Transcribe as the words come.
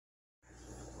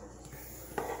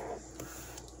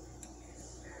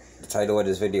Title of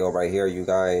this video right here, you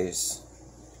guys,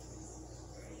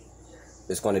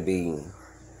 is going to be,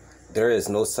 there is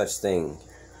no such thing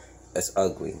as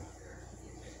ugly.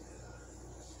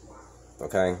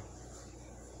 Okay?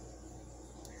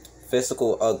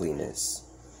 Physical ugliness,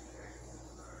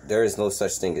 there is no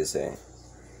such thing as that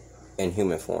in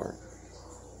human form.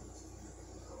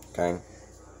 Okay? And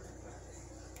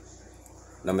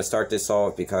I'm going to start this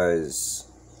off because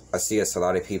I see a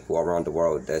lot of people around the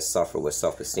world that suffer with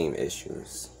self-esteem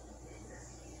issues.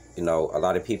 You know, a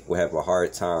lot of people have a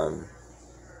hard time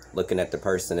looking at the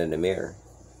person in the mirror,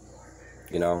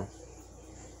 you know,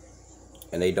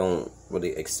 and they don't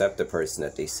really accept the person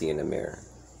that they see in the mirror.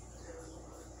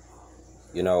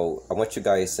 You know, I want you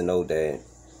guys to know that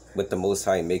what the Most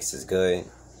High makes is good,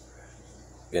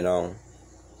 you know,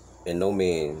 and no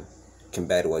man can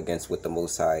battle against what the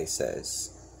Most High says.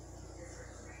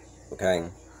 Okay?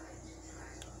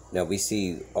 Now, we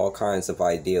see all kinds of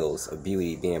ideals of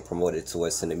beauty being promoted to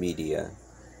us in the media,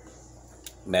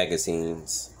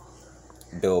 magazines,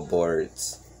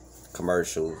 billboards,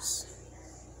 commercials.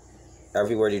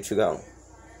 Everywhere that you go,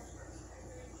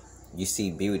 you see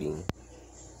beauty,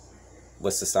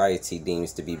 what society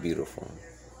deems to be beautiful.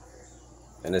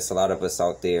 And there's a lot of us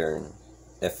out there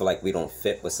that feel like we don't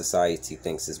fit what society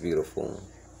thinks is beautiful,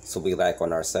 so we lack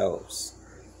on ourselves.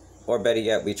 Or better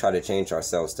yet, we try to change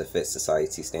ourselves to fit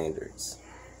society standards.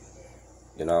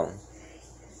 You know?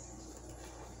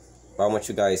 But I want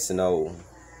you guys to know,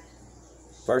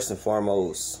 first and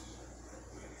foremost,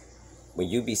 when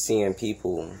you be seeing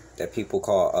people that people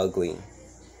call ugly,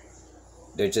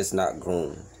 they're just not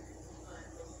groomed.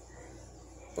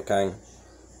 Okay?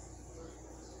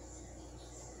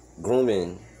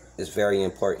 Grooming is very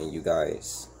important, you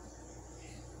guys.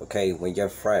 Okay? When you're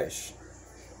fresh,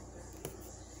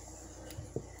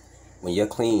 when you're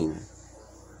clean,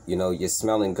 you know, you're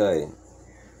smelling good,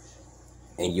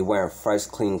 and you're wearing fresh,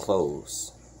 clean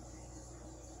clothes,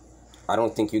 I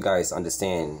don't think you guys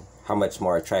understand how much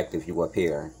more attractive you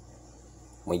appear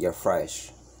when you're fresh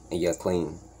and you're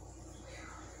clean.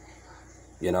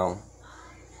 You know?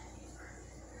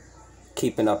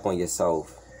 Keeping up on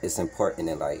yourself is important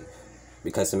in life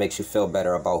because it makes you feel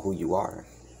better about who you are.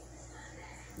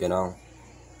 You know?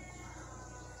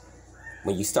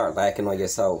 When you start lacking on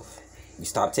yourself, you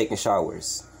stop taking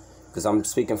showers. Because I'm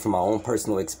speaking from my own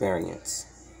personal experience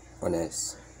on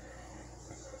this.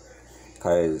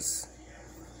 Because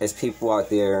there's people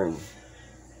out there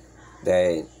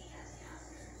that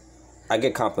I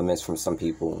get compliments from some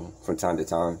people from time to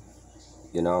time,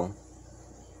 you know.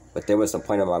 But there was a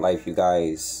point in my life, you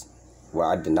guys, where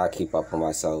I did not keep up on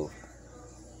myself.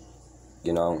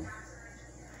 You know,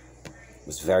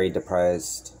 was very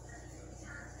depressed,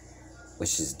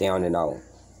 was just down and out.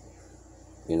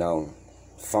 You know,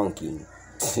 funky,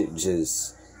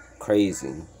 just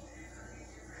crazy.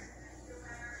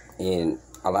 And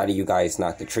a lot of you guys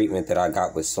know the treatment that I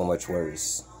got was so much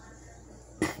worse.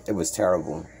 It was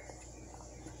terrible.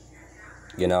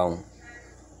 You know,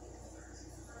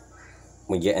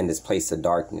 when you're in this place of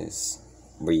darkness,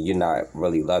 where you're not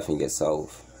really loving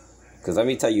yourself. Because let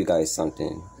me tell you guys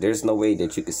something. There's no way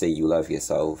that you could say you love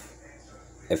yourself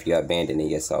if you're abandoning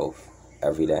yourself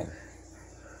every day.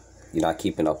 You're not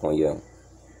keeping up on you.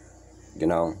 You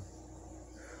know?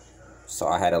 So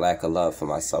I had a lack of love for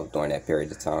myself during that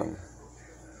period of time.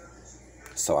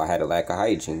 So I had a lack of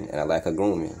hygiene and a lack of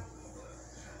grooming,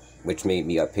 which made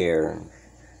me appear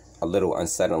a little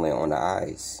unsettling on the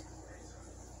eyes.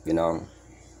 You know?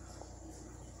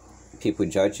 People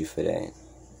judge you for that.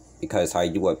 Because how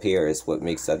you appear is what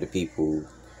makes other people,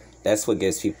 that's what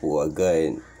gives people a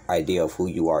good idea of who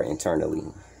you are internally.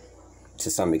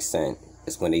 To some extent,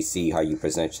 it's when they see how you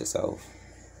present yourself.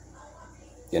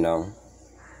 You know?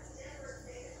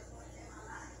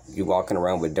 You walking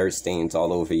around with dirt stains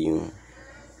all over you,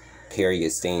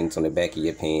 period stains on the back of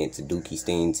your pants, dookie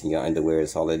stains in your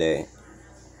underwears, all of that.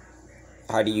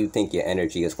 How do you think your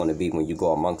energy is going to be when you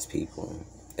go amongst people?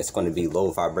 It's going to be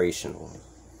low vibrational.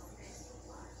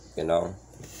 You know?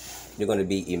 You're going to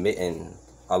be emitting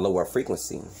a lower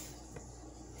frequency.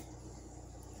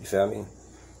 You feel me?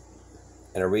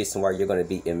 And the reason why you're going to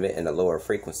be emitting a lower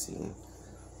frequency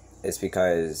is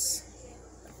because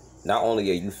not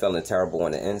only are you feeling terrible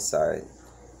on the inside,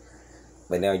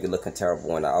 but now you're looking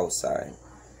terrible on the outside.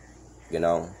 You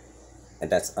know? And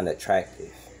that's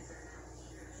unattractive.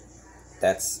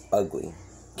 That's ugly.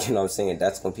 You know what I'm saying?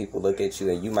 That's when people look at you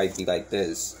and you might be like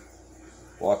this,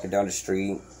 walking down the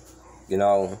street, you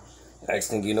know, next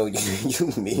thing you know,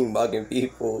 you mean mugging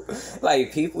people.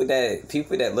 Like people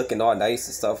that looking all nice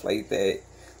and stuff like that.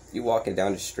 You walking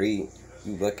down the street,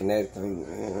 you looking at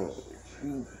them,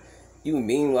 You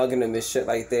mean mugging them and shit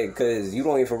like that because you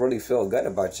don't even really feel good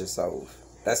about yourself.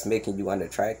 That's making you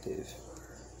unattractive.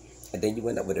 And then you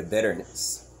end up with a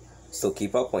bitterness. So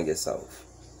keep up on yourself.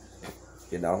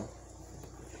 You know?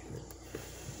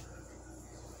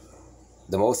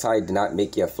 The Most High did not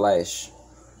make your flesh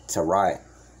to rot.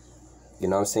 You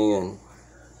know what I'm saying?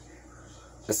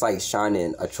 It's like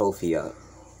shining a trophy up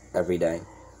every day.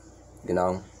 You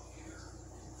know?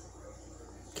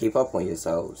 Keep up on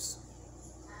yourselves.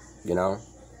 You know?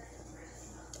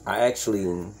 I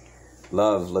actually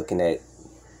love looking at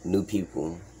new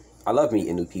people. I love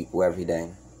meeting new people every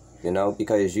day. You know?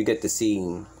 Because you get to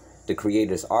see the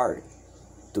creator's art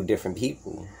through different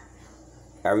people.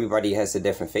 Everybody has a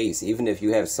different face. Even if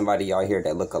you have somebody out here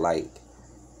that look alike,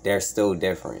 they're still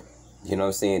different. You know what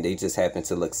I'm saying? They just happen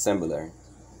to look similar.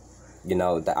 You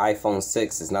know, the iPhone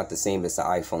 6 is not the same as the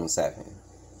iPhone 7.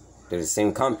 They're the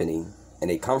same company, and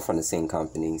they come from the same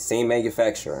company, same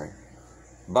manufacturer,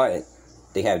 but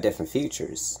they have different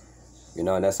features. You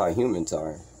know, and that's how humans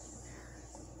are.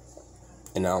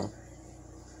 You know?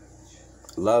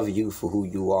 Love you for who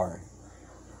you are.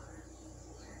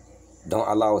 Don't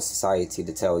allow society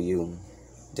to tell you,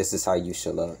 this is how you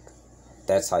should look.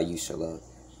 That's how you should look.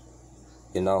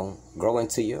 You know, grow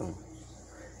into you.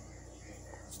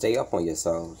 Stay up on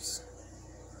yourselves.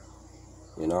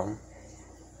 You know?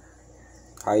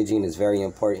 Hygiene is very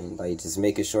important. Like, just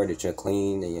making sure that you're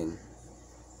clean and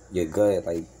you're good.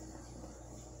 Like,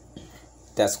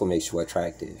 that's what makes you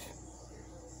attractive.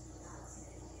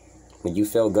 When you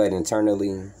feel good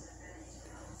internally,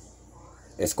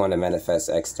 it's going to manifest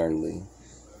externally.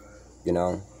 You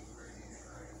know?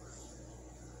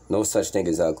 No such thing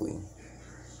as ugly.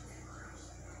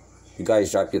 You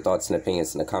guys drop your thoughts and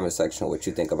opinions in the comment section what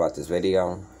you think about this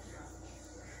video.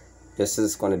 This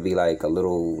is going to be like a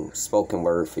little spoken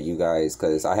word for you guys,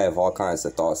 because I have all kinds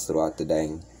of thoughts throughout the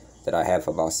day that I have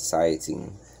about society.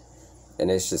 And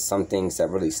it's just some things that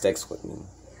really sticks with me.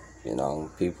 You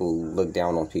know, people look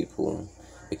down on people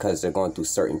because they're going through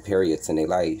certain periods in their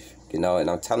life. You know, and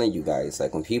I'm telling you guys,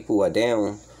 like, when people are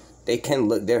down, they can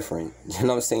look different. You know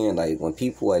what I'm saying? Like, when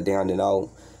people are down and out,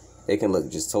 they can look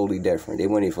just totally different. They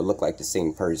wouldn't even look like the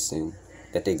same person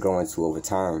that they grow into over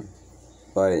time.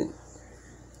 But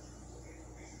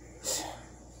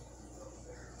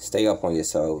stay up on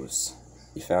yourselves.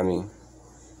 You feel me?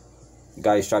 You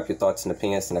guys drop your thoughts and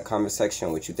opinions in the comment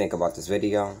section what you think about this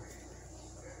video.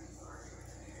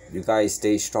 You guys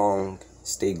stay strong,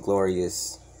 stay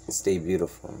glorious, and stay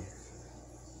beautiful.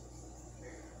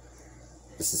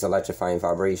 This is Electrifying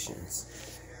Vibrations.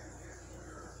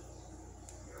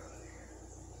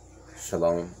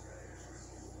 Shalom.